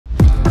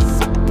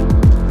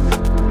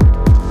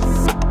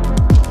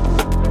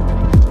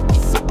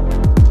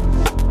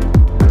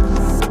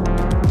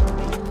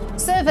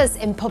Servers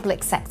in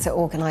public sector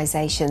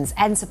organisations,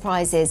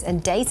 enterprises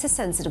and data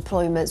centre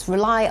deployments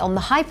rely on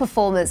the high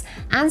performance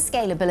and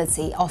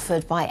scalability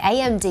offered by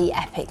AMD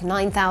EPYC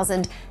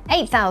 9000,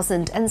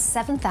 8000 and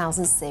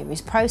 7000 series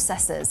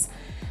processors.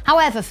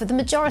 However, for the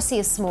majority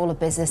of smaller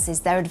businesses,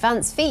 their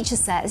advanced feature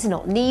set is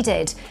not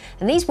needed,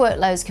 and these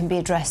workloads can be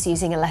addressed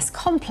using a less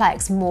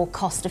complex, more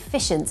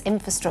cost-efficient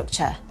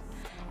infrastructure.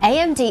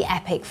 AMD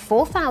EPYC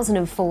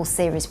 4004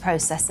 series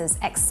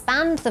processors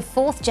expand the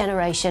 4th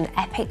generation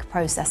EPYC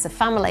processor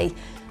family,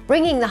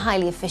 bringing the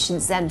highly efficient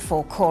Zen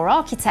 4 core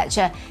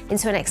architecture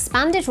into an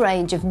expanded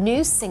range of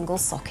new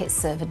single-socket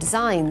server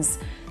designs.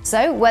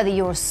 So whether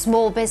you're a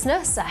small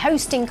business, a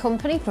hosting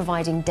company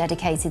providing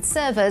dedicated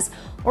servers,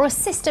 or a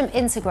system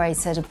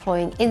integrator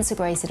deploying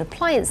integrated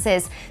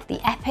appliances, the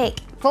EPYC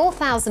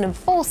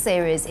 4004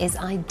 series is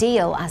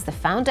ideal as the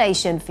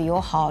foundation for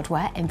your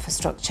hardware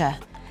infrastructure.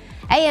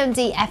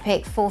 AMD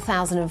EPYC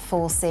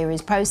 4004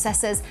 series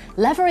processors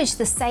leverage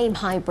the same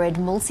hybrid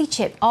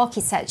multi-chip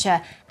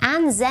architecture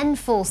and Zen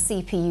 4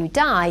 CPU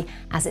die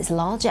as its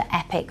larger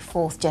EPYC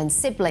 4th gen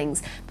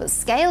siblings, but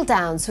scale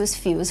down to as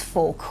few as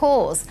 4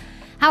 cores.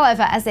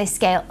 However, as they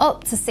scale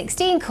up to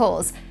 16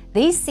 cores,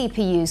 these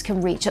CPUs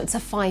can reach up to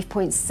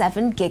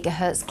 5.7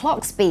 GHz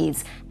clock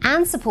speeds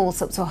and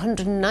support up to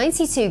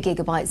 192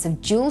 GB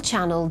of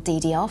dual-channel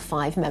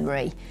DDR5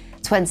 memory,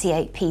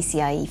 28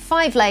 PCIe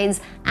 5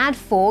 lanes and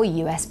 4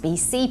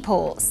 USB-C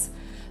ports.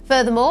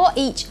 Furthermore,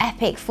 each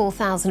EPYC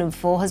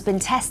 4004 has been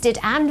tested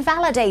and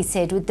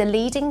validated with the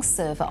leading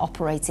server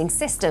operating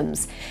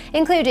systems,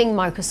 including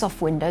Microsoft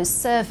Windows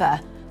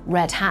Server,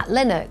 Red Hat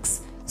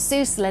Linux,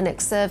 SUSE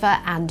Linux Server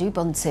and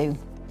Ubuntu.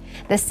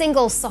 The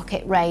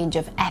single-socket range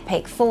of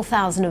EPYC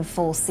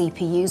 4004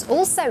 CPUs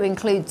also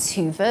include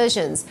 2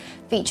 versions,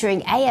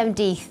 featuring AMD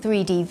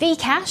 3D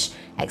V-Cache,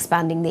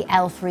 expanding the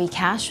L3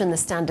 cache from the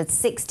standard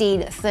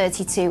 16,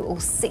 32 or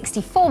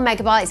 64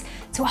 MB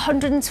to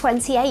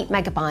 128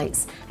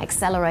 MB,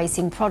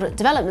 accelerating product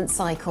development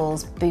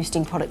cycles,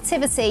 boosting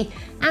productivity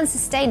and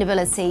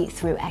sustainability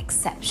through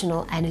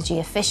exceptional energy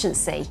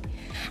efficiency.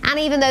 And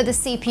even though the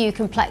CPU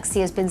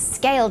complexity has been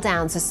scaled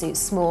down to suit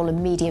small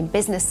and medium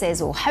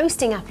businesses or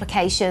hosting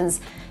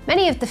applications,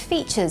 many of the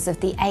features of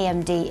the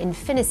AMD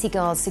Infinity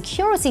Guard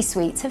security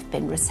suite have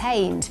been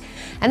retained.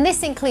 And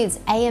this includes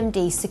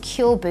AMD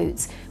Secure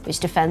Boot, which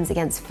defends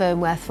against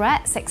firmware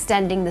threats,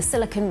 extending the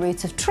silicon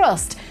root of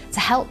trust to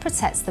help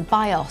protect the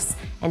BIOS,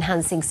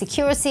 enhancing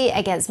security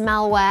against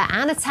malware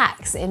and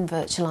attacks in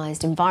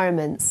virtualized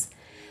environments.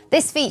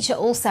 This feature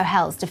also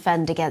helps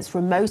defend against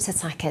remote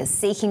attackers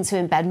seeking to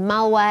embed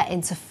malware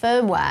into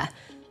firmware.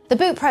 The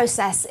boot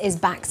process is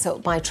backed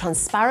up by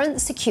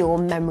Transparent Secure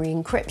Memory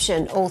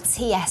Encryption, or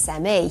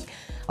TSME,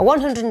 a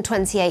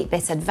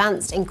 128-bit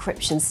advanced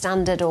encryption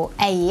standard, or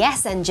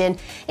AES engine,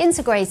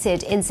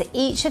 integrated into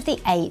each of the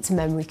 8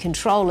 memory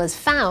controllers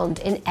found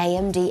in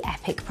AMD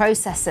EPYC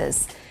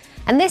processors.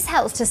 And this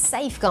helps to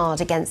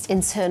safeguard against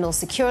internal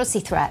security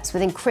threats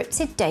with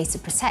encrypted data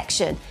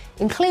protection,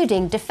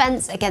 including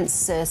defense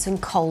against certain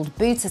cold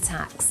boot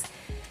attacks.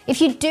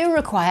 If you do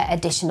require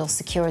additional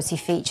security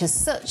features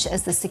such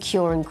as the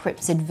secure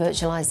encrypted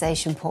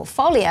virtualization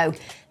portfolio,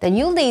 then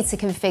you'll need to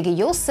configure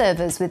your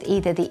servers with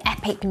either the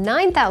EPYC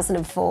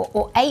 9004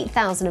 or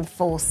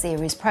 8004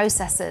 series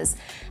processors,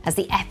 as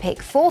the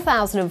EPYC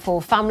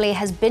 4004 family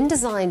has been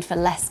designed for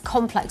less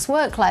complex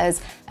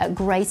workloads at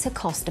greater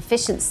cost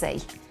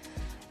efficiency.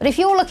 But if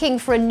you're looking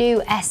for a new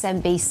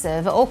SMB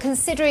server or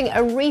considering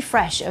a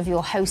refresh of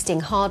your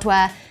hosting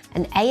hardware,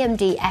 an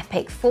AMD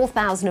EPYC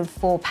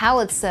 4004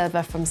 powered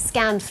server from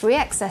Scan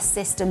 3XS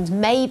Systems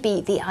may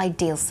be the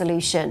ideal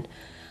solution.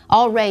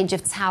 Our range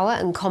of tower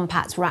and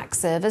compact rack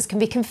servers can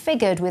be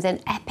configured with an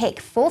EPYC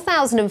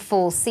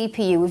 4004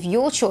 CPU of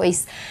your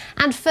choice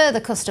and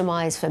further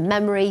customized for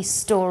memory,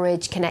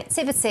 storage,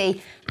 connectivity,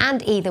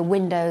 and either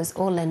Windows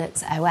or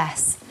Linux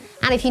OS.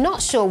 And if you're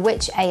not sure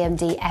which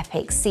AMD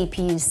EPYC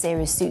CPU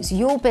series suits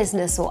your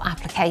business or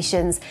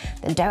applications,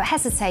 then don't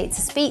hesitate to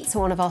speak to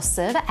one of our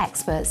server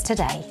experts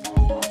today.